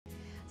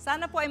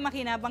Sana po ay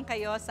makinabang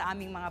kayo sa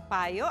aming mga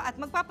payo at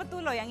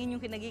magpapatuloy ang inyong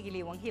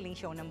kinagigiliwang healing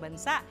show ng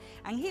bansa.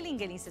 Ang Healing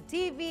Galing sa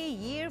TV,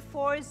 Year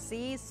 4,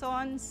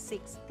 Season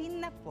 16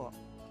 na po.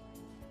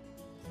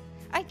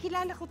 Ay,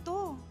 kilala ko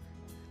to.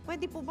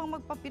 Pwede po bang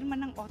magpapirma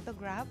ng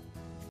autograph?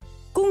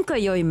 Kung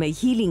kayo'y may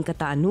healing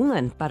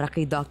katanungan para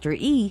kay Dr.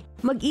 E,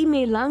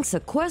 mag-email lang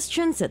sa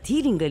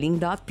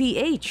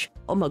questions@healinggaling.ph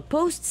o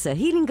mag-post sa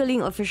Healing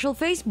Galing official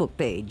Facebook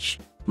page.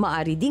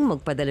 Maaari ding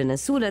magpadala ng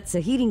sulat sa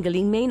Healing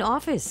Galing main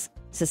office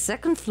sa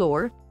 2nd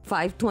floor,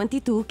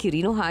 522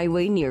 Quirino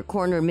Highway near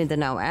corner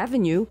Mindanao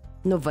Avenue,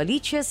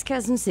 Novaliches,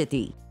 Quezon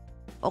City.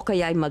 O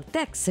kaya'y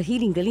mag-text sa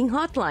Healing Galing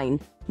hotline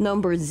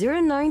number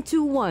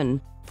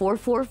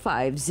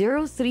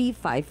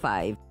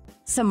 0921-445-0355.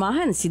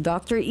 Samahan si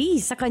Dr. E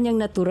sa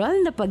kanyang natural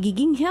na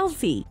pagiging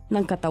healthy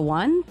ng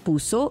katawan,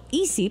 puso,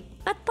 isip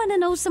at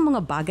pananaw sa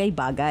mga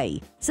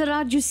bagay-bagay. Sa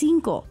Radyo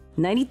 5,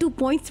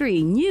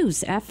 92.3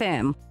 News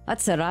FM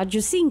at sa Radyo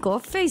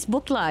 5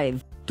 Facebook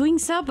Live.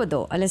 Tuwing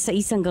Sabado, alas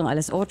 6 hanggang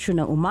alas 8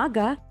 ng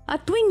umaga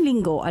at tuwing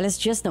Linggo, alas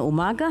 10 ng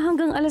umaga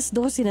hanggang alas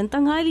 12 ng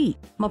tanghali.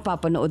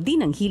 Mapapanood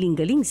din ang Healing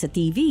Galing sa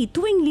TV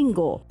tuwing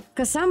Linggo.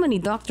 Kasama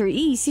ni Dr.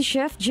 E si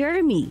Chef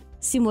Jeremy.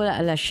 Simula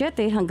alas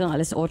 7 hanggang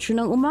alas 8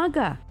 ng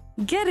umaga.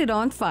 Get it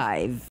on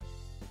 5.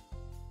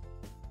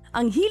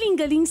 Ang Healing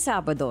Galing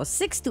Sabado,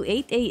 6 to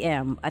 8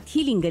 a.m. at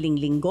Healing Galing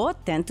Linggo,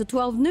 10 to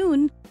 12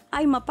 noon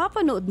ay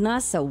mapapanood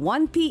na sa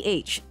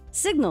 1PH,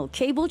 Signal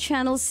Cable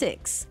Channel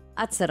 6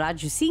 at sa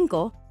Radyo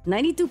 5,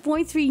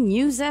 92.3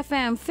 News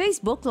FM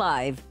Facebook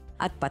Live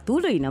at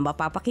patuloy na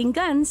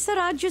mapapakinggan sa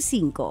Radyo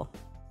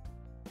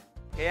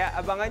 5. Kaya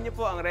abangan niyo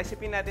po ang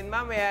recipe natin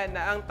mamaya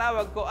na ang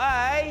tawag ko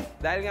ay,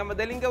 dahil nga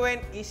madaling gawin,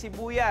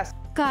 isibuyas.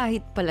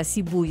 Kahit pala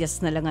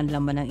sibuyas na lang ang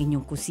laman ng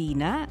inyong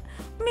kusina,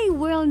 may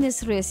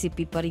wellness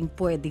recipe pa rin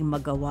pwedeng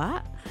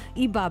magawa.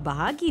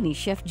 Ibabahagi ni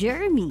Chef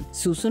Jeremy.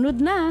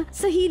 Susunod na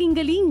sa Healing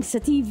Galing sa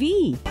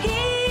TV.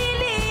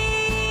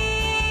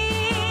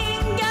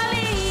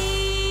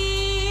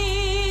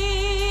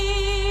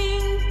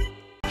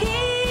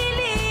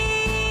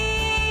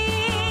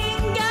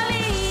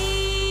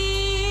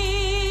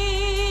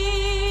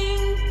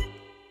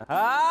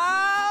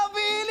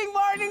 Feeling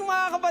morning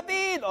mga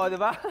kapatid! O, di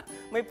ba?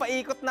 May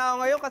paikot na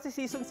ako ngayon kasi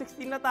season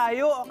 16 na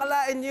tayo.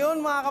 Akalain niyo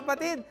yun mga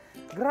kapatid.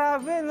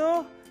 Grabe,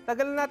 no?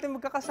 Tagal na natin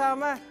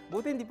magkakasama.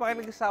 Buti hindi pa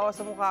kayo nagsasawa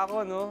sa mukha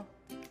ko, no?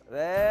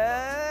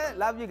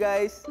 Love you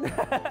guys.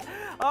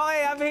 Okay,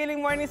 happy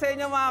healing morning sa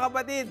inyo mga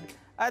kapatid.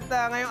 At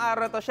ngayong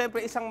araw to,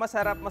 syempre isang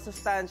masarap,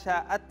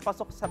 masustansya at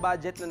pasok sa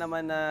budget na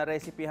naman na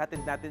recipe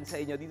hatid natin sa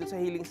inyo dito sa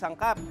Healing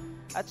Sangkap.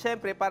 At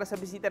syempre, para sa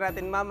bisita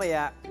natin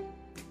mamaya,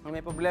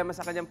 may problema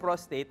sa kanyang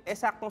prostate,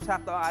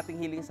 saktong-sakto ang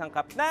ating healing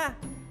sangkap na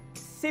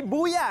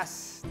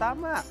sibuyas.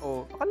 Tama.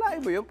 O,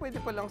 akalain mo yun?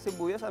 Pwede palang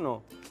sibuyas,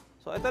 ano?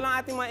 So, ito lang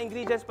ating mga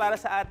ingredients para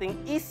sa ating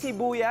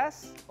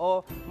isibuyas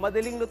o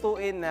madaling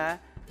lutuin na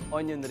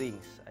onion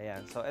rings.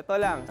 Ayan. So, ito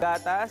lang.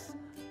 Gatas,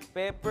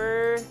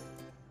 pepper,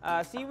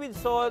 seaweed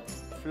salt,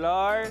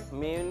 flour,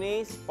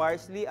 mayonnaise,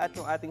 parsley, at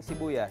yung ating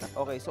sibuyas.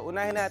 Okay, so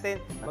unahin natin.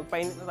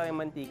 Magpainit na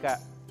tayong mantika.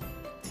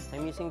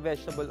 I'm using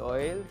vegetable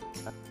oil.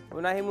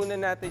 Unahin muna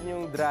natin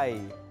yung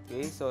dry.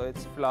 Okay, so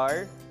it's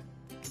flour.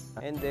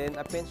 And then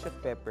a pinch of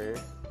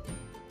pepper.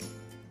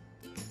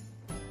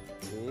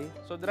 Okay,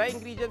 so dry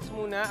ingredients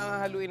muna ang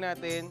haluin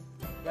natin.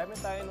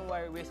 Gamit tayo ng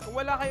wire whisk. Kung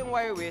wala kayong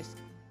wire whisk,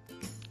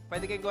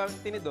 pwede kayong gawin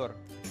ng tinidor.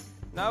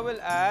 Now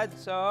we'll add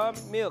some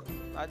milk.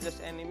 Not just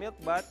any milk,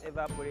 but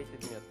evaporated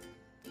milk.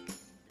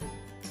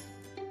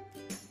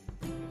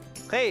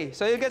 Okay,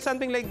 so you'll get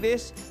something like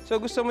this.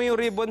 So gusto mo yung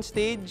ribbon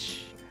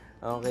stage.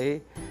 Okay,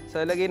 so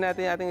lagay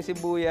natin yung ating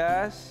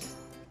sibuyas.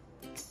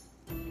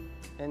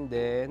 And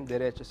then,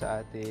 diretso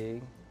sa ating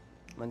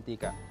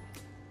mantika.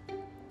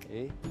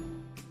 Okay.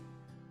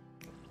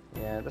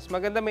 Yan. Tapos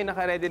maganda may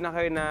naka-ready na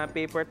kayo na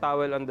paper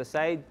towel on the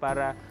side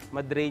para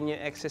ma-drain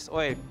yung excess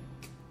oil.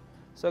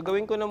 So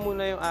gawin ko na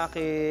muna yung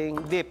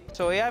aking dip.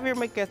 So I have here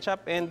my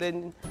ketchup and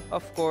then,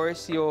 of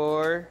course,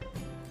 your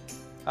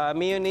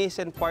mayonnaise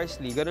and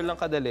parsley. Ganun lang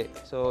kadali.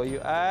 So you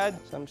add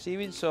some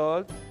seaweed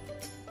salt,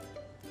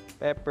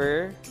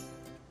 pepper,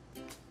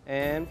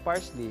 and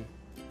parsley.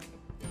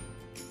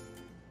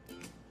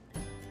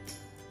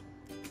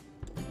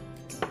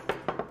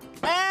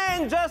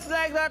 And just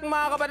like that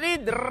mga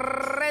kapatid,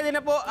 ready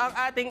na po ang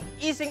ating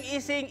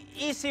ising-ising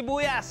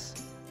isibuyas.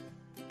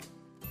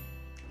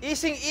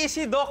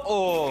 Ising-isi, Doc.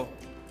 Oh.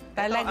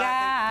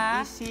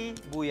 Talaga,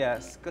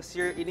 Isibuyas. Because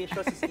your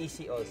initials is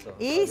easy also.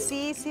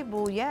 Easy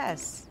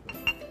sibuyas.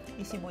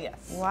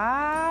 Isibuyas.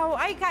 Wow!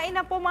 Ay, kain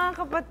na po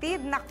mga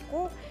kapatid.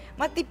 Naku,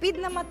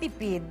 matipid na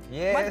matipid.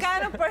 Yes.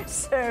 Magkano per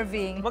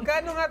serving?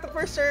 Magkano nga to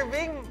per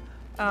serving?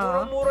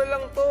 Mura-mura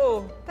lang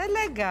to.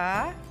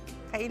 Talaga?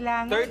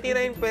 Kailangan.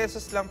 39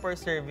 pesos lang per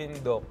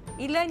serving, Doc.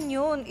 Ilan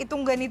yun?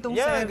 Itong ganitong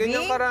Yan, serving?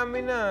 ganyan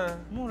karami na.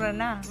 Mura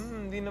na.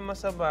 Hindi na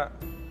masaba.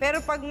 Pero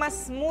pag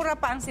mas mura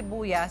pa ang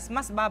sibuyas,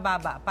 mas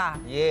bababa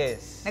pa.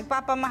 Yes.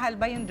 Nagpapamahal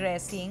ba yung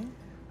dressing?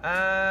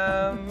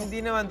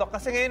 Hindi naman, Dok.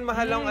 Kasi ngayon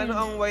mahal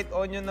ang white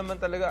onion naman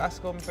talaga as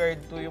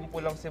compared to yung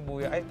pulang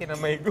sibuyas. Ay,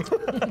 kinamay ko.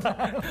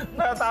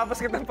 Natapos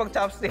kitang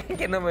pag-chopstick,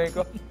 kinamay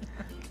ko.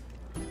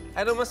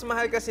 Mas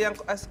mahal kasi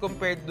as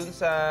compared dun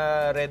sa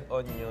red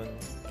onion.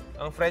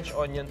 Ang French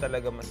onion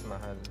talaga mas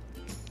mahal.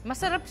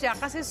 Masarap siya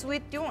kasi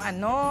sweet yung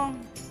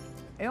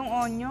yung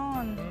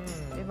onion.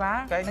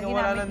 Diba? Kahit Na yung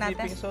wala ginamit ng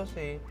natin. dipping sauce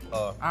eh.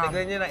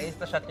 Tignan nyo na,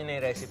 insta-shot nyo na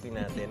yung recipe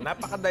natin.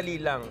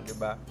 Napakadali lang, di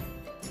ba?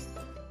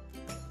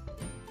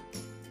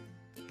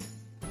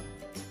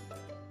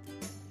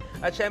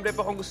 At syempre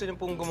po kung gusto niyo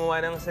pong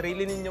gumawa ng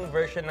sarili ninyong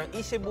version ng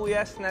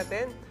isibuyas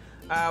natin,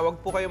 wag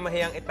po kayong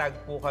mahiyang itag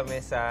po kami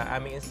sa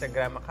aming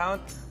Instagram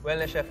account,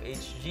 Wellness Chef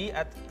HG,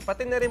 at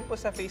pati na rin po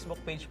sa Facebook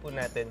page po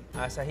natin,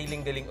 sa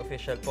Healing Galing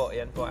Official po.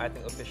 Yan po ang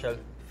ating official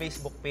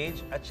Facebook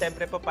page. At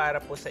syempre po para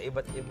po sa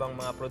iba't ibang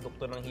mga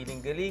produkto ng Healing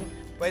Galing,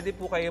 pwede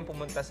po kayong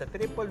pumunta sa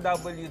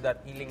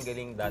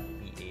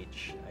www.healinggaling.ph.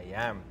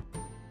 Ayan.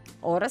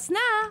 Oras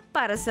na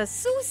para sa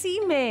Susi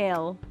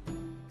Mail.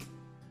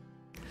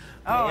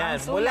 Ayan,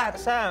 mula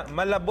sa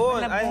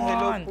Malabon. Ay,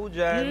 hello po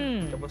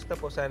dyan. Kamusta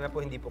po? Sana po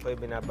hindi po kayo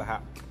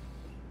binabaha.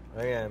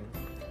 Ayan.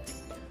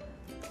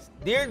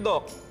 Dear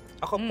Doc,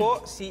 ako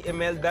po si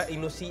Imelda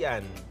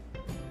Inusian.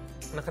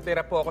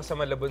 Nakatira po ako sa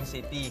Malabon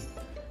City.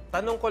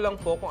 Tanong ko lang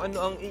po kung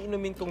ano ang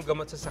iinumin kong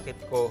gamot sa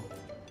sakit ko.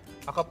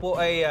 Ako po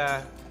ay,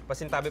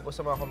 pasintabi po sa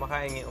mga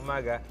kumakain ngayong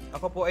umaga,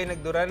 ako po ay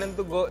nagdura ng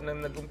dugo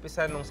nang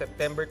nag-umpisa noong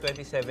September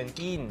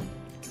 2017.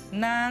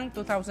 Ng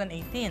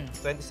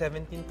 2018.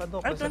 2017 pa,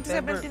 Doc. Ay,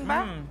 2017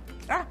 ba?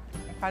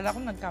 Akala ko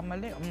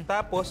nagkamali.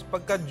 Tapos,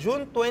 pagka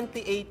June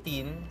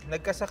 2018,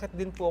 nagkasakit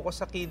din po ako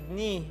sa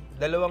kidney.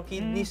 2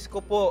 kidneys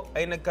ko po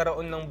ay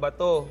nagkaroon ng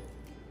bato.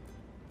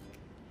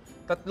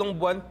 3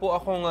 buwan po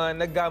akong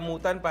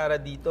naggamutan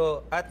para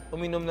dito at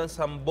uminom ng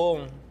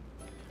sambong.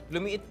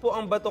 Lumiit po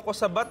ang bato ko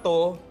sa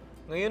bato.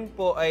 Ngayon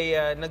po ay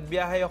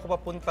nagbiyahe ako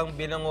papuntang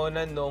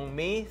Binangonan noong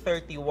May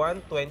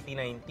 31,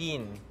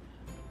 2019.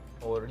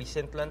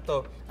 Recent lang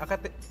to.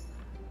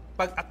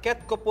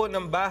 Pag-akyat ko po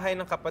ng bahay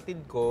ng kapatid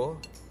ko,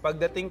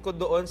 pagdating ko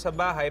doon sa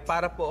bahay,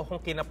 para po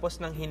akong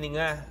kinapos ng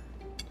hininga.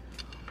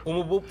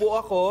 Umubo po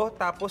ako,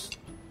 tapos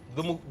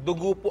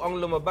dugo po ang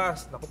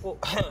lumabas. Naku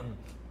po.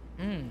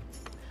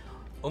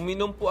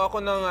 Uminom po ako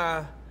ng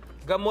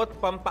gamot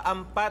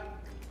pampaampat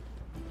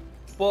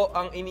po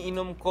ang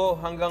iniinom ko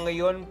hanggang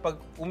ngayon pag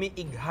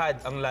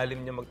umiighad. Ang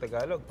lalim niya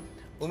magtagalog.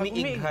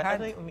 Umiighad?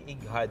 Ano yung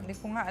umiighad? Hindi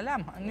ko nga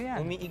alam. Ano yan?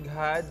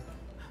 Umiighad.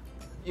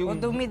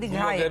 Yung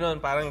dumidighay. Ganon,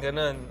 parang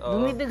ganon.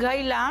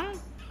 Dumidighay lang?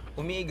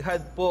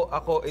 Umiighad po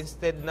ako.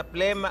 Instead na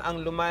plema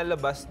ang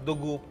lumalabas,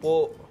 dugo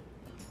po.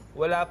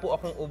 Wala po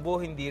akong ubo,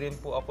 hindi rin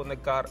po ako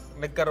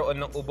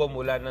nagkaroon ng ubo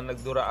mula nang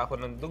nagdura ako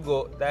ng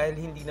dugo dahil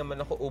hindi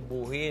naman ako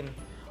ubuhin.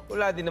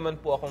 Wala din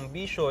naman po akong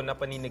bisyo na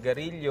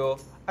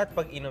paninigarilyo at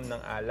pag-inom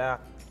ng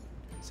alak.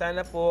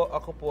 Sana po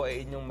ako po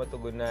ay inyong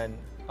matugunan.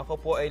 Ako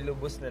po ay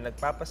lubos na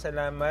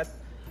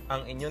nagpapasalamat.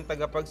 Ang inyong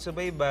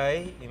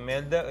tagapagsubaybay,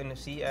 Imelda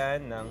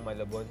Unusian ng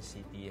Malabon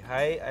City.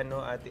 Hi,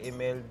 Ate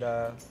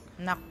Imelda?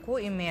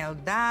 Naku,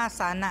 Imelda,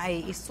 sana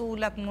ay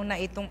isulat mo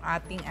na itong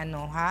ating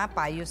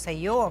payo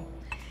sa'yo.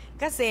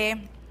 Kasi,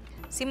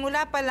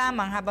 simula pa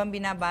lamang habang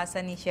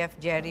binabasa ni Chef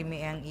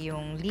Jeremy ang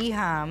iyong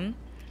liham,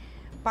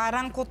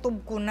 parang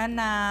kutob ko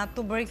na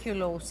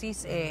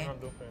tuberculosis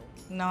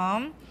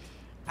No?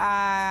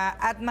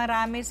 At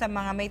marami sa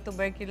mga may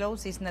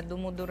tuberculosis na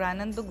dumudura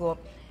ng dugo,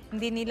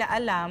 hindi nila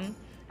alam.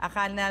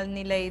 Akala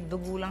nila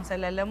dugo lang sa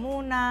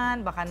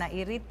lalamunan, baka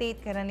na-irritate,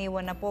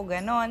 karaniwan na po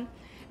ganon.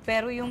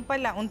 Pero yung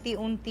pala,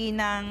 unti-unti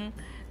nang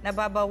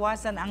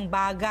nababawasan ang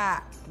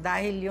baga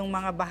dahil yung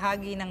mga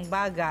bahagi ng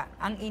baga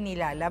ang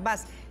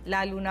inilalabas.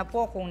 Lalo na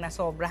po kung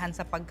nasobrahan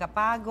sa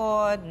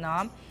pagkapagod,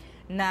 no?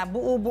 Na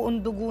buo-buong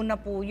dugo na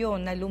po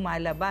yun na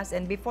lumalabas.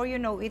 And before you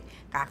know it,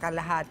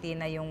 kakalahati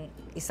na yung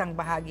isang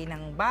bahagi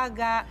ng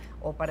baga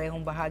o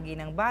parehong bahagi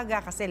ng baga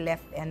kasi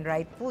left and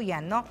right po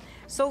yan, no?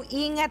 So,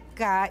 ingat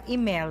ka,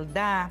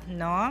 Imelda,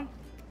 no?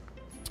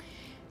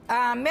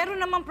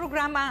 Meron namang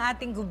programa ang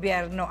ating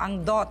gobyerno,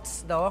 ang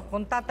DOTS, no?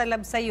 Kung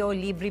tatalab sa'yo,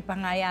 libre pa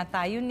nga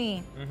yata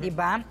yun di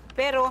ba?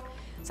 Pero,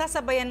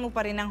 sasabayan mo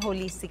pa rin ang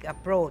holistic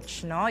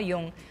approach, no?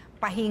 Yung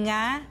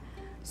pahinga,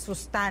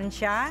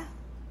 sustansya,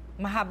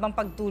 mahabang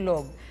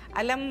pagtulog.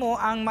 Alam mo,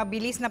 ang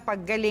mabilis na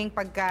paggaling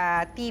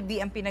pagka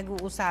TB ang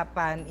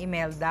pinag-uusapan,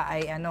 Imelda,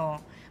 ay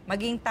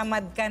maging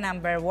tamad ka,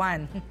 number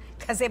 1.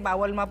 Kasi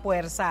bawal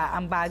mapuwersa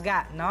ang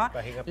baga, no?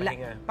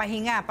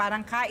 Pahinga.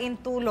 Parang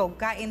kain-tulog,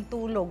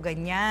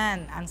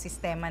 ganyan ang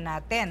sistema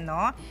natin,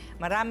 no?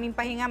 Maraming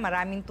pahinga,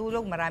 maraming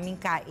tulog, maraming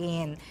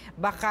kain.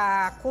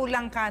 Baka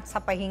kulang ka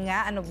sa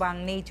pahinga, ano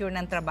bang nature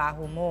ng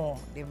trabaho mo,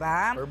 di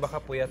ba? Or baka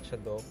puyat siya,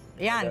 Doc.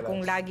 Yan,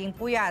 kung laging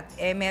puyat.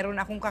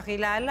 Meron akong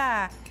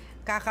kakilala,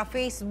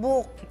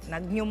 kaka-Facebook,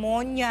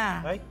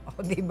 nag-pneumonia.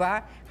 O, di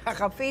ba?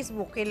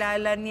 Kaka-Facebook,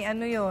 kilala ni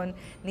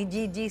ni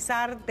Gigi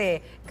Sarte.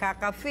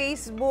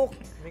 Kaka-Facebook,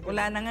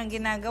 wala na nga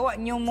ginagawa,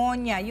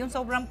 pneumonia, yung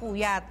sobrang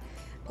puyat.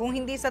 Kung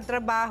hindi sa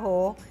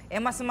trabaho,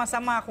 mas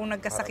masama kung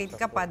nagkasakit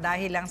ka pa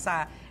dahil lang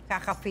sa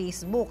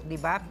kaka-Facebook, di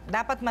ba?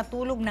 Dapat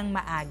matulog ng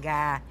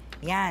maaga.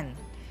 Yan.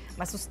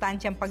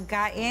 Masustansyang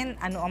pagkain,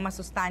 ano ang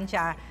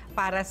masustansya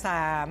para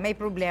sa may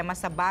problema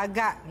sa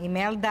baga,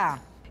 Imelda?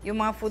 Yung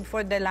mga food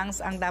for the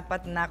lungs ang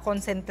dapat na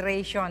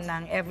concentration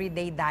ng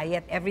everyday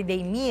diet,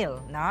 everyday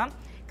meal, no?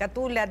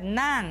 Katulad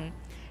ng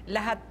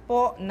lahat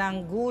po ng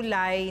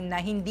gulay na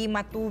hindi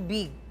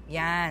matubig.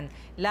 Yan.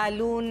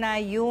 Lalo na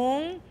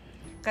yung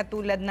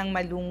katulad ng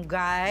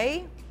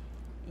malunggay,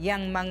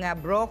 yung mga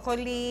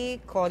broccoli,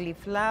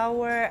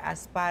 cauliflower,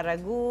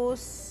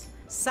 asparagus.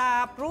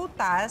 Sa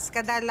prutas,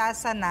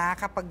 kadalasan na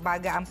kapag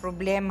baga ang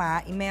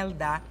problema,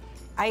 Imelda,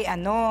 ay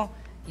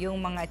yung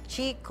mga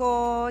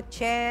chico,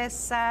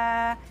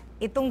 chesa,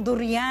 itong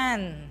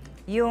durian,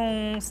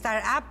 yung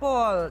star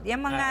apple,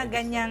 yung mga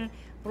ganyang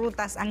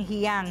prutas ang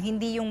hiyang,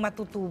 hindi yung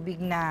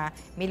matutubig na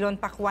melon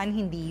pakwan,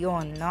 hindi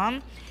yon, no?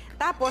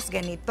 Tapos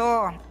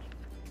ganito,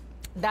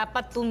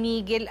 dapat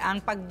tumigil ang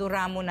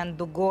pagduramo ng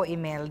dugo,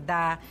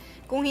 Imelda.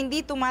 Kung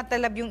hindi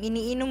tumatalab yung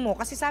iniinom mo,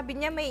 kasi sabi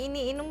niya may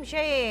iniinom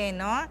siya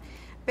no?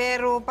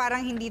 Pero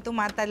parang hindi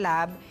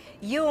tumatalab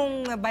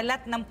yung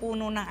balat ng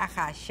puno ng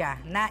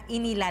akasya na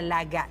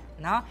inilalaga,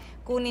 no?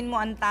 Kunin mo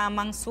ang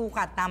tamang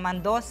sukat,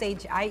 tamang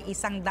dosage ay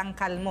 1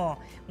 dangkal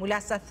mo. Mula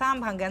sa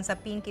thumb hanggang sa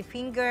pinky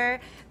finger,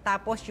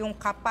 tapos yung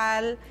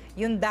kapal,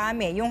 yung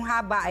dami, yung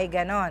haba ay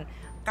ganon.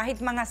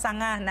 Kahit mga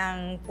sanga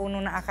ng puno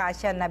ng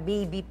akasya na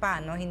baby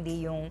pa, no?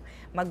 Hindi yung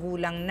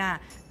magulang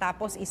na.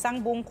 Tapos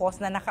 1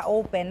 bungkos na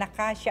naka-open,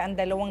 nakasya ang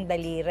 2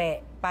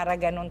 daliri para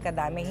ganon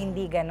kadami,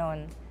 hindi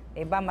ganon.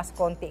 Diba? Mas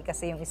konti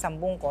kasi yung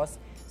 1 bungkos,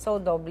 so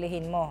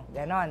doblehin mo,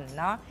 ganon,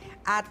 no?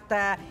 At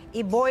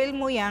i-boil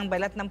mo yung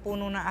balat ng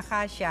puno ng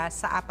akasya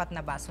sa 4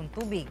 na basong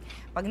tubig.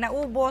 Pag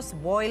naubos,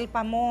 boil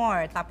pa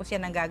more, tapos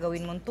yan ang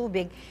gagawin mong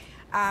tubig.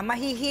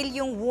 Mahihil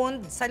yung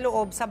wound sa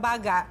loob, sa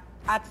baga,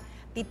 at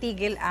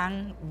titigil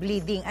ang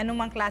bleeding.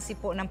 Anumang klase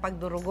po ng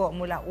pagdurugo,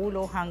 mula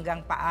ulo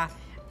hanggang paa,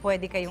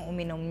 pwede kayong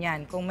uminom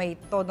niyan. Kung may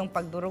todong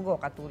pagdurugo,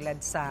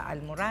 katulad sa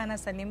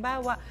almoranas, sa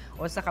limbawa,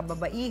 o sa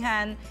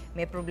kababaihan,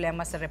 may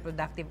problema sa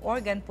reproductive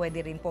organ,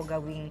 pwede rin po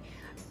gawing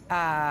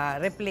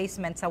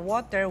replacement sa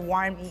water,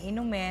 warm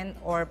iinumin,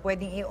 or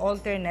pwedeng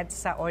i-alternate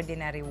sa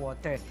ordinary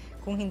water,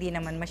 kung hindi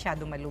naman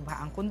masyado malubha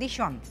ang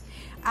kondisyon.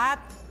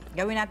 At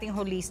gawin nating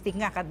holistic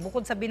nga,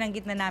 bukod sa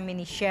binanggit na namin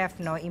ni Chef,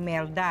 no,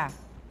 Imelda,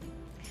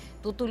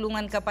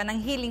 tutulungan ka pa ng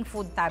healing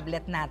food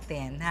tablet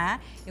natin, ha?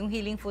 Yung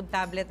healing food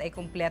tablet ay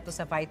kumpleto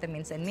sa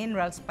vitamins and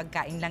minerals,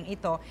 pagkain lang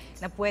ito,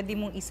 na pwede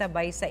mong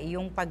isabay sa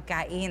iyong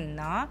pagkain,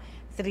 no?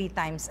 3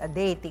 times a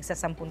day, tigsa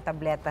 10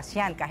 tabletas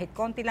yan. Kahit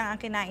konti lang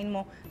ang kinain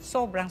mo,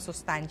 sobrang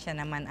sustansya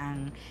naman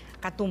ang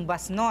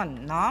katumbas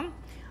nun, no?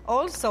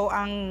 Also,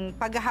 ang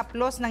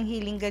paghahaplos ng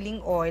Healing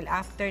Galing Oil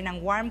after ng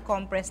warm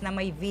compress na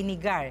may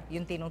vinegar,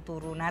 yung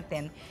tinuturo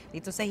natin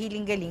dito sa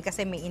Healing Galing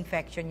kasi may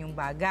infection yung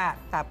baga.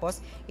 Tapos,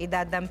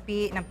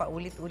 idadampi ng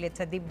paulit-ulit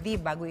sa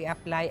dibdib bago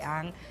i-apply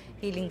ang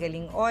Healing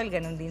Galing Oil.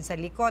 Ganon din sa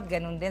likod,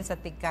 ganon din sa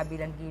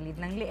tigkabilang gilid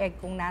ng leeg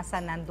kung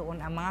nasa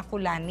nandoon ang mga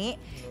kulani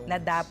na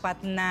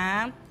dapat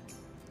na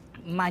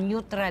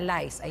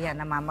ma-neutralize. Ayan,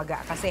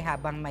 namamaga kasi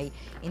habang may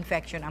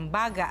infection ang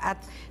baga. At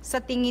sa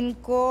tingin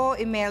ko,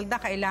 Imelda,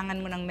 kailangan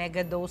mo ng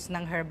mega dose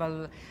ng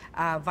herbal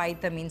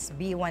vitamins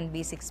B1,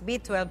 B6,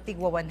 B12,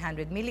 tigwa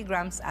 100 mg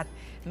at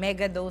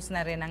mega dose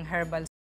na rin ng herbal